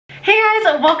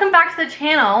guys, welcome back to the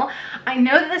channel. I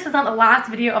know that this is not the last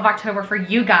video of October for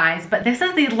you guys, but this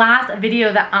is the last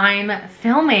video that I'm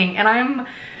filming and I'm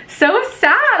so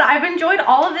sad. I've enjoyed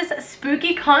all of this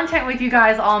spooky content with you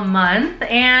guys all month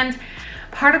and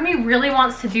part of me really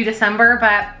wants to do December,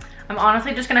 but I'm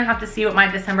honestly just gonna have to see what my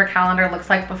December calendar looks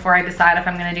like before I decide if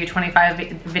I'm gonna do 25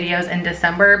 videos in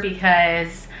December,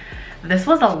 because this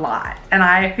was a lot and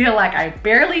I feel like I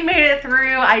barely made it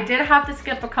through. I did have to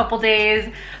skip a couple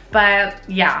days, but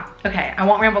yeah, okay, I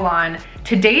won't ramble on.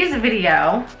 Today's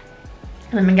video,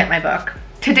 let me get my book.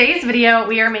 Today's video,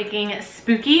 we are making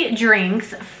spooky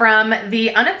drinks from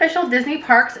the unofficial Disney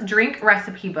Parks drink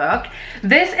recipe book.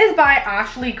 This is by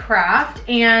Ashley Craft,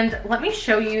 and let me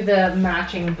show you the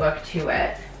matching book to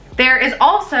it. There is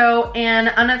also an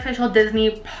unofficial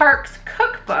Disney Parks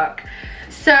cookbook.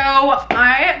 So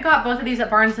I got both of these at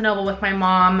Barnes & Noble with my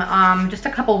mom just a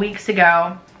couple weeks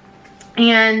ago,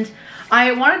 and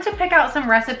I wanted to pick out some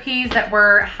recipes that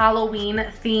were Halloween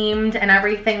themed and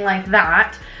everything like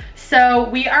that. So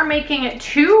we are making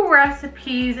two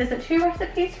recipes. Is it two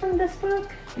recipes from this book?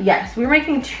 Yes, we're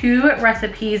making two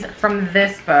recipes from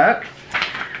this book.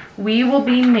 We will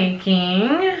be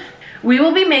making the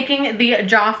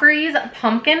Joffrey's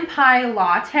pumpkin pie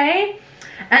latte.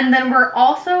 And then we're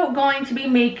also going to be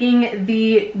making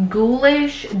the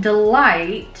Ghoulish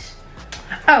Delight.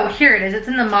 Oh, here it is. It's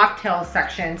in the Mocktails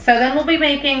section. So then we'll be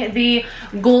making the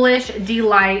Ghoulish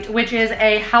Delight, which is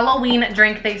a Halloween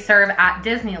drink they serve at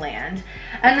Disneyland.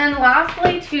 And then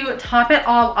lastly, to top it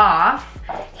all off,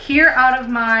 here out of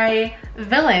my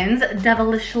Villains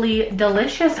Devilishly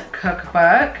Delicious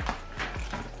cookbook,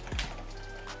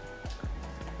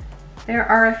 there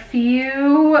are a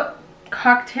few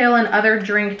cocktail and other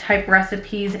drink type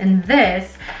recipes in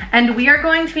this, and we are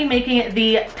going to be making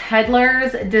the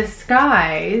Peddler's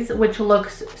Disguise, which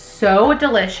looks so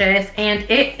delicious, and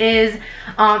it is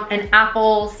an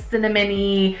apple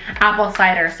cinnamony apple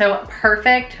cider, so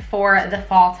perfect for the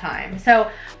fall time.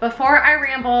 So before I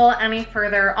ramble any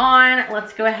further on,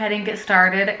 let's go ahead and get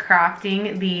started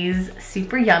crafting these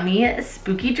super yummy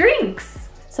spooky drinks.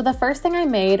 So the first thing I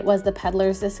made was the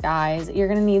Peddler's Disguise. You're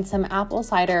gonna need some apple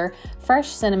cider, fresh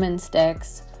cinnamon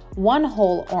sticks, one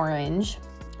whole orange,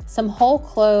 some whole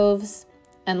cloves,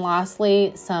 and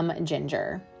lastly, some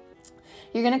ginger.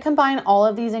 You're gonna combine all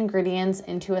of these ingredients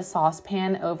into a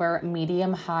saucepan over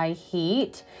medium-high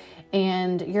heat,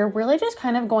 and you're really just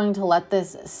kind of going to let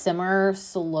this simmer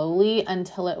slowly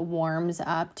until it warms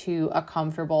up to a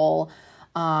comfortable,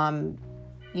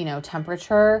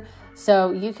 temperature.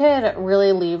 So you could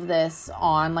really leave this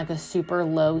on like a super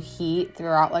low heat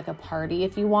throughout like a party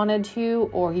if you wanted to,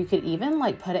 or you could even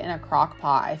like put it in a crock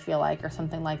pot, I feel like, or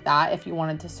something like that if you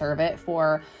wanted to serve it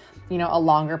for, a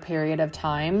longer period of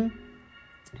time.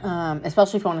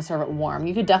 Especially if you want to serve it warm.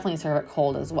 You could definitely serve it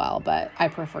cold as well, but I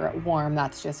prefer it warm.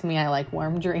 That's just me. I like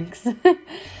warm drinks.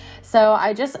 So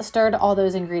I just stirred all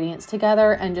those ingredients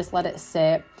together and just let it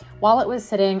sit. While it was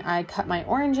sitting, I cut my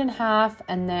orange in half,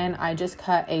 and then I just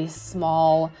cut a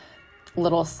small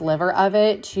little sliver of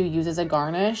it to use as a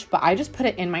garnish, but I just put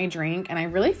it in my drink, and I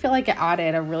really feel like it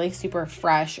added a really super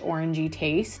fresh orangey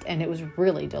taste, and it was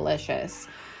really delicious.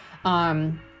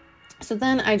 So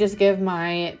then I just give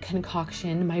my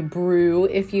concoction, my brew,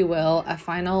 if you will, a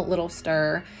final little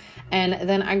stir. And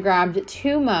then I grabbed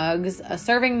two mugs, a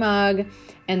serving mug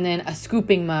and then a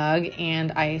scooping mug,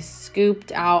 and I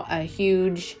scooped out a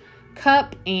huge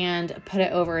cup and put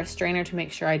it over a strainer to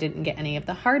make sure I didn't get any of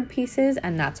the hard pieces,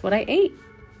 and that's what I ate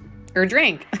or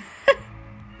drank.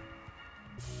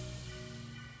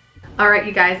 All right,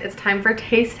 you guys, it's time for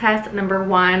taste test number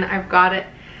one. I've got it.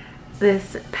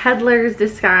 This Peddler's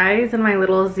Disguise in my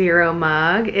little zero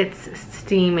mug. It's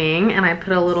steaming, and I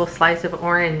put a little slice of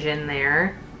orange in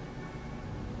there.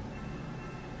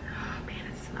 Oh man,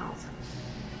 it smells.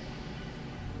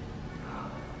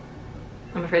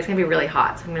 I'm afraid it's gonna be really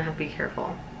hot, so I'm gonna have to be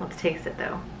careful. Let's taste it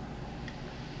though.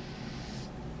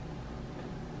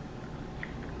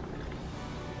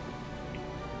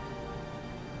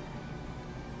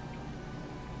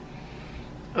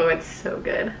 Oh, it's so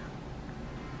good.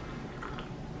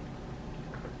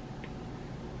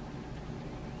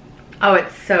 Oh,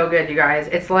 it's so good, you guys.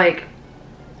 It's like,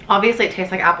 obviously it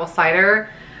tastes like apple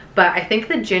cider, but I think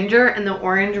the ginger and the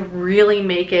orange really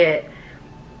make it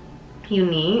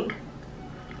unique.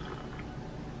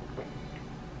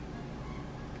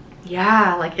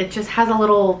 Yeah, like it just has a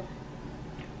little,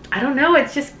 I don't know,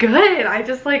 it's just good.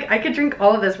 I could drink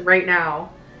all of this right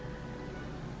now.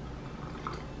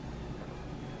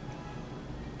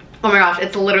 Oh my gosh,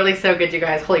 it's literally so good, you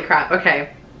guys. Holy crap.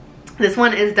 Okay. This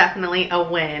one is definitely a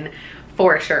win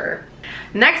for sure.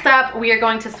 Next up, we are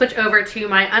going to switch over to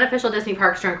my unofficial Disney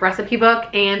Parks drink recipe book,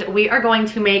 and we are going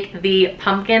to make the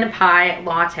pumpkin pie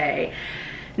latte.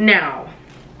 Now,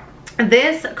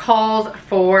 this calls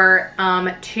for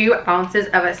 2 ounces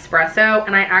of espresso,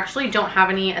 and I actually don't have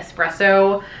any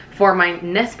espresso for my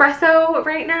Nespresso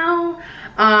right now.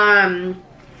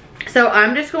 So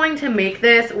I'm just going to make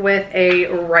this with a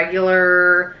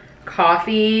regular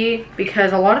coffee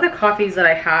because a lot of the coffees that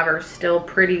I have are still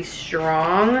pretty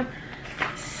strong.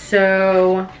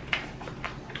 So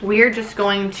we're just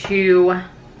going to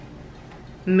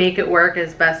make it work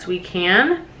as best we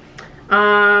can.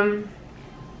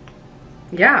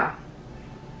 Yeah.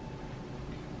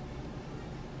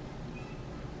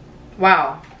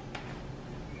 Wow.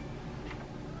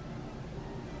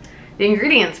 The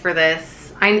ingredients for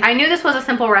this, I knew this was a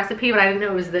simple recipe, but I didn't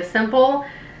know it was this simple.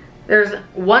 There's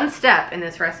 1 step in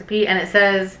this recipe, and it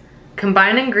says,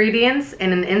 combine ingredients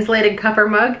in an insulated cup or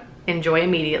mug, enjoy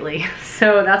immediately.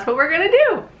 So that's what we're gonna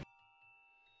do.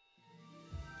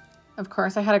 Of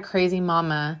course, I had a crazy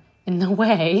mama in the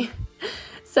way.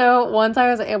 So once I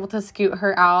was able to scoot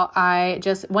her out, I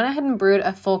just went ahead and brewed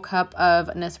a full cup of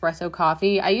Nespresso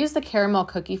coffee. I used the caramel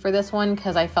cookie for this one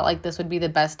because I felt like this would be the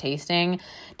best tasting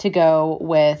to go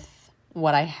with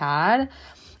what I had.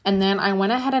 And then I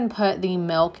went ahead and put the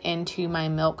milk into my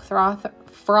milk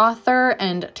frother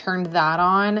and turned that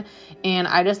on. And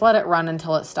I just let it run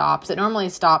until it stops. It normally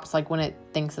stops like when it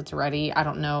thinks it's ready. I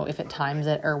don't know if it times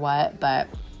it or what, but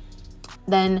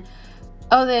then...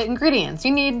 Oh, the ingredients.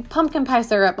 You need pumpkin pie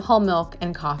syrup, whole milk,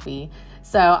 and coffee.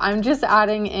 So I'm just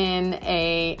adding in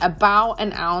about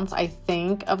 1 ounce, I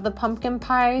think, of the pumpkin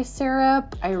pie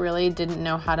syrup. I really didn't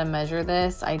know how to measure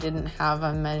this. I didn't have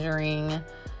a measuring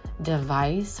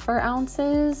device for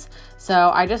ounces.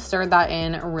 So I just stirred that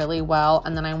in really well.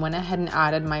 And then I went ahead and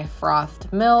added my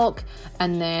frothed milk.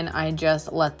 And then I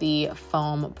just let the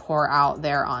foam pour out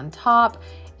there on top.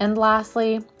 And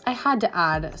lastly, I had to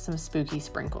add some spooky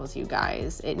sprinkles, you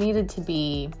guys. It needed to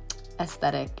be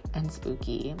aesthetic and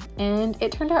spooky, and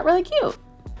it turned out really cute.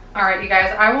 All right, you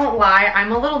guys, I won't lie.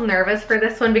 I'm a little nervous for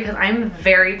this one because I'm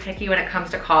very picky when it comes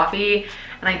to coffee,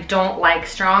 and I don't like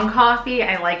strong coffee.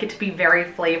 I like it to be very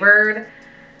flavored.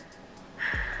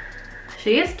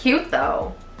 She is cute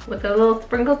though, with the little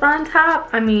sprinkles on top.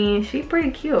 I mean, she's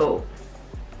pretty cute. All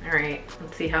right,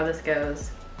 let's see how this goes.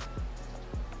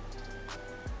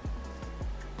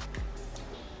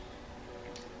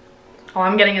 All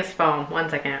I'm getting is foam. 1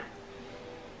 second.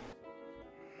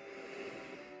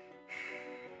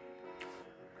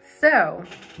 So,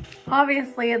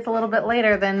 obviously it's a little bit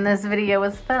later than this video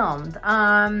was filmed.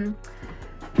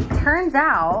 Turns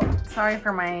out, sorry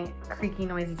for my creaky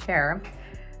noisy chair.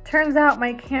 Turns out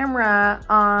my camera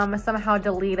somehow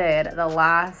deleted the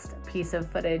last piece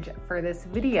of footage for this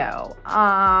video.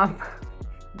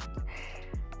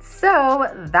 So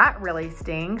that really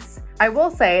stinks. I will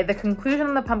say the conclusion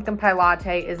of the pumpkin pie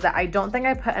latte is that I don't think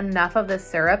I put enough of the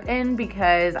syrup in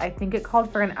because I think it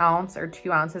called for 1 ounce or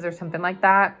 2 ounces or something like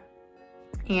that.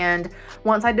 And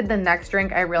once I did the next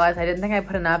drink, I realized I didn't think I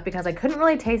put enough because I couldn't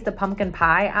really taste the pumpkin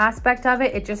pie aspect of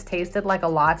it. It just tasted like a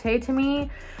latte to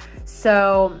me.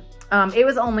 So it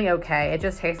was only okay. It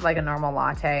just tasted like a normal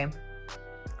latte.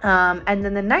 And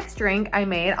then the next drink I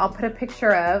made, I'll put a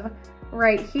picture of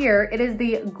right here. It is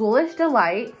the Ghoulish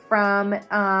Delight from,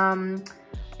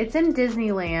 it's in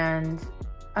Disneyland,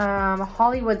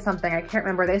 Hollywood something, I can't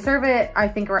remember. They serve it, I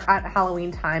think, at Halloween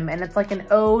time, and it's like an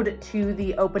ode to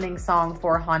the opening song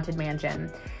for Haunted Mansion.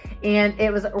 And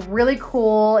it was really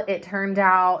cool. It turned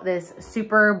out this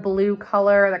super blue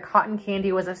color. The cotton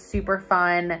candy was a super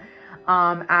fun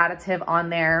additive on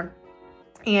there.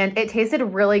 And it tasted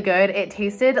really good. It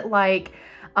tasted like,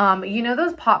 you know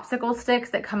those popsicle sticks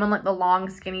that come in like the long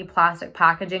skinny plastic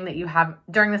packaging that you have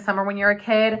during the summer when you're a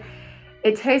kid?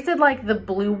 It tasted like the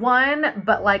blue one,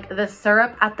 but like the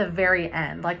syrup at the very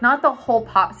end. Like not the whole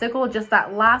popsicle, just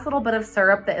that last little bit of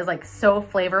syrup that is like so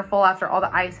flavorful after all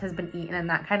the ice has been eaten and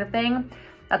that kind of thing.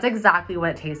 That's exactly what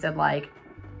it tasted like.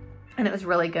 And it was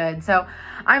really good. So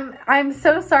I'm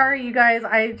so sorry, you guys.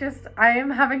 I am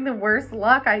having the worst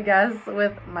luck, I guess,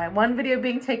 with my one video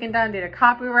being taken down due to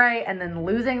copyright and then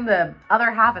losing the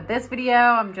other half of this video.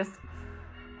 I'm just...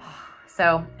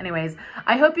 So anyways,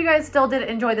 I hope you guys still did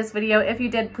enjoy this video. If you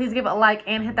did, please give it a like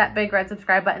and hit that big red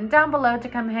subscribe button down below to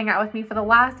come hang out with me for the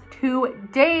last 2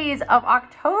 days of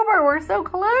October. We're so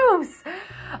close.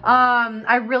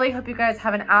 I really hope you guys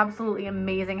have an absolutely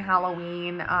amazing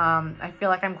Halloween. I feel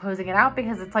like I'm closing it out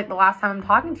because it's like the last time I'm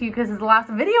talking to you because it's the last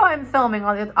video I'm filming.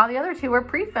 All the other 2 were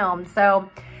pre-filmed. So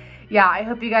yeah, I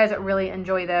hope you guys really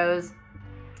enjoy those.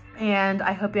 And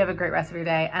I hope you have a great rest of your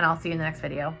day, and I'll see you in the next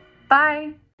video.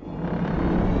 Bye.